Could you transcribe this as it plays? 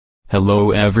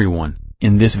Hello everyone,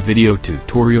 in this video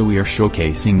tutorial we are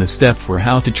showcasing the step for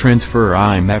how to transfer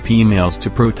IMAP emails to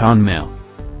ProtonMail.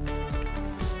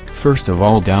 First of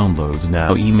all, download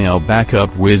now Email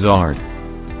Backup Wizard.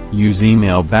 Use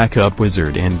Email Backup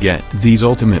Wizard and get these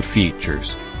ultimate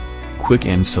features. Quick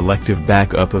and selective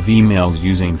backup of emails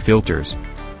using filters.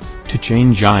 To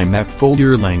change IMAP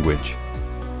folder language.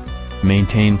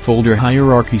 Maintain folder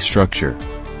hierarchy structure.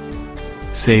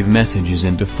 Save messages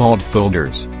in default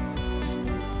folders.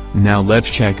 Now let's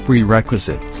check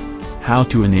prerequisites. How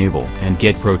to enable and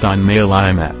get ProtonMail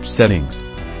IMAP settings.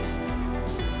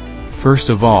 First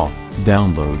of all,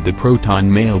 download the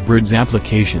ProtonMail Bridge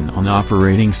application on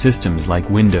operating systems like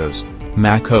Windows,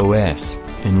 Mac OS,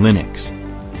 and Linux.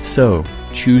 So,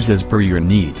 choose as per your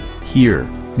need. Here,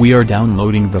 we are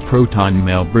downloading the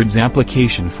ProtonMail Bridge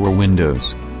application for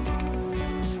Windows.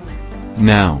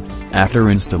 Now, after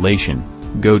installation,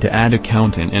 go to Add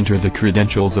Account and enter the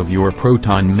credentials of your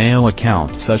ProtonMail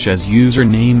account such as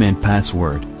username and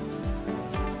password.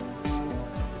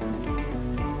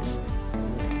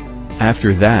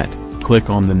 After that, click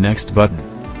on the Next button.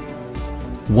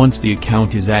 Once the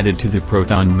account is added to the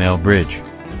ProtonMail Bridge,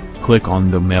 click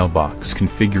on the Mailbox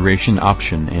configuration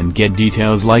option and get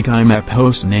details like IMAP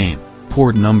host name,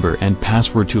 port number and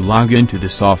password to log into the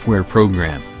software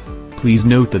program. Please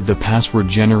note that the password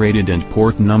generated and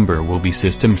port number will be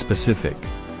system-specific.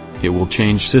 It will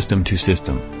change system to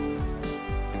system.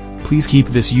 Please keep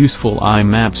this useful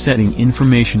IMAP setting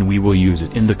information, we will use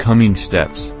it in the coming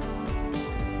steps.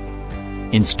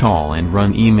 Install and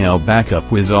run Email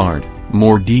Backup Wizard,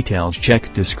 more details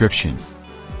check description.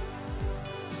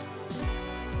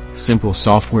 Simple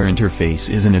software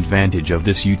interface is an advantage of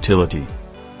this utility.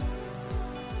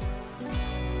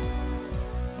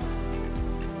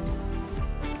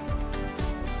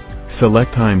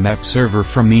 Select IMAP server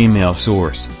from email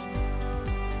source.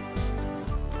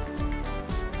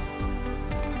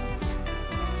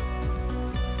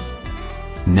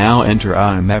 Now enter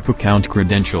IMAP account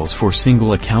credentials for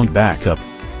single account backup.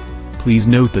 Please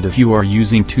note that if you are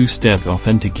using two-step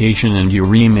authentication and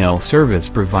your email service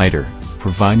provider,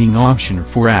 providing option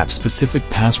for app-specific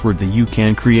password, that you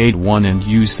can create one and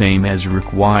use same as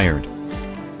required.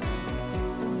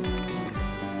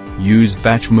 Use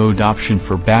batch mode option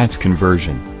for batch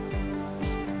conversion.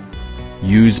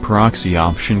 Use proxy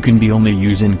option can be only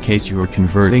used in case you are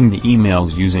converting the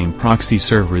emails using proxy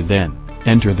server, then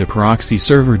enter the proxy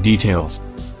server details.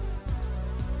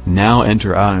 Now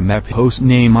enter IMAP host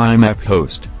name, IMAP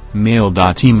host,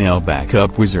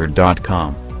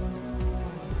 mail.emailbackupwizard.com.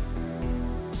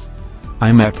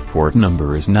 IMAP port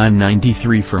number is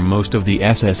 993 for most of the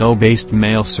SSL-based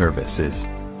mail services.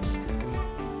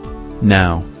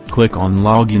 Now, click on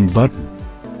Login button.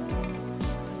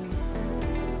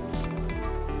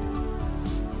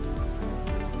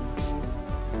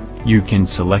 You can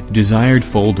select desired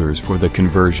folders for the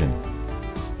conversion.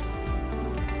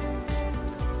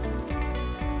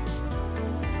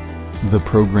 The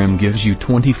program gives you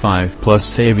 25+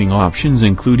 saving options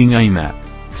including IMAP.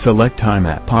 Select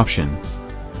IMAP option.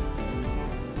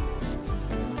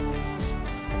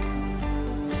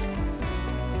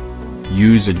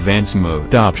 Use advanced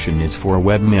mode option is for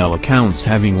webmail accounts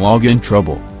having login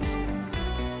trouble.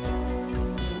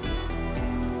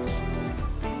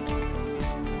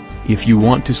 If you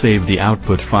want to save the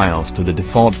output files to the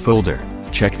default folder,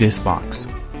 check this box.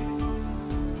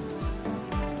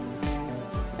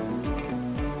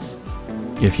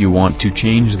 If you want to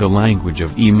change the language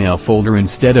of email folder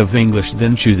instead of English,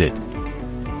 then choose it.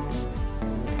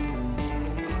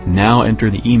 Now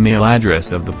enter the email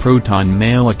address of the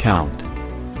ProtonMail account.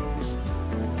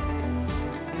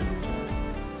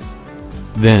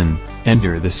 Then,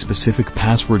 enter the specific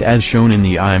password as shown in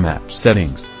the IMAP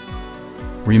settings.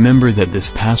 Remember that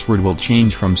this password will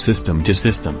change from system to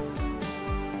system.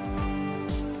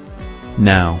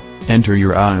 Now, enter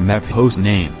your IMAP host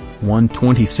name,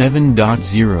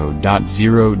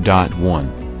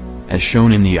 127.0.0.1, as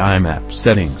shown in the IMAP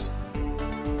settings.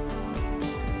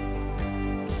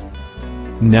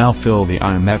 Now fill the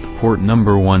IMAP port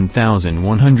number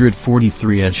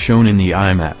 1143 as shown in the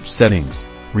IMAP settings.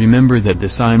 Remember that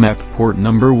this IMAP port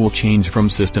number will change from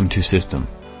system to system.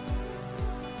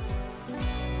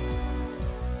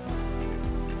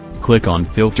 Click on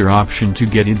Filter option to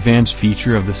get advanced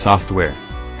feature of the software.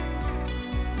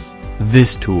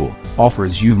 This tool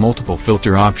offers you multiple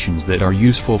filter options that are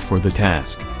useful for the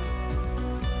task.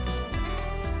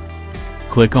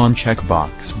 Click on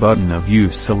checkbox button of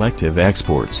Use Selective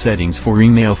Export Settings for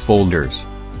email folders.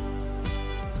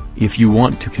 If you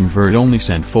want to convert only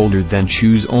sent folder, then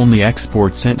choose only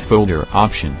Export Sent Folder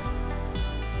option.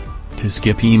 to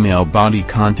skip email body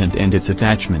content and its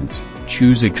attachments,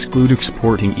 choose Exclude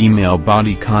exporting email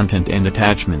body content and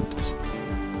attachments.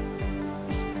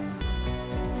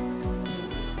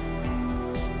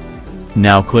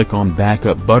 Now click on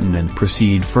Backup button and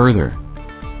proceed further.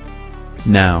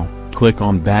 Now, click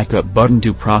on Backup button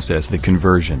to process the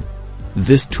conversion.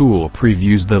 This tool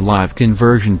previews the live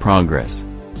conversion progress.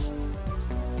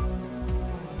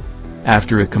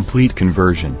 After a complete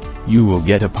conversion, you will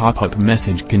get a pop-up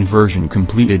message "Conversion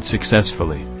completed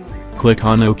successfully." Click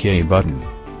on OK button.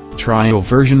 Trial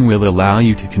version will allow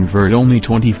you to convert only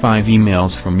 25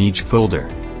 emails from each folder.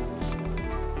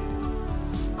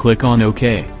 Click on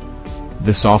OK.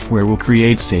 The software will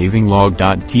create saving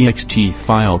log.txt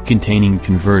file containing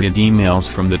converted emails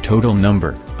from the total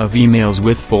number of emails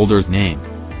with folder's name.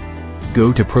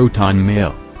 Go to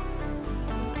ProtonMail.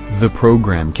 The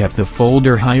program kept the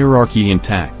folder hierarchy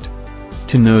intact.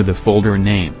 To know the folder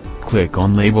name, click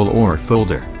on Label or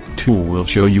Folder. Tool will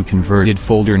show you converted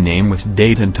folder name with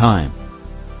date and time.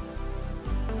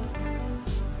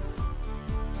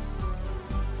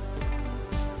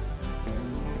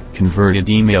 Converted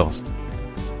emails.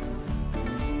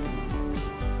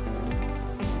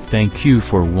 Thank you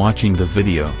for watching the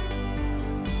video.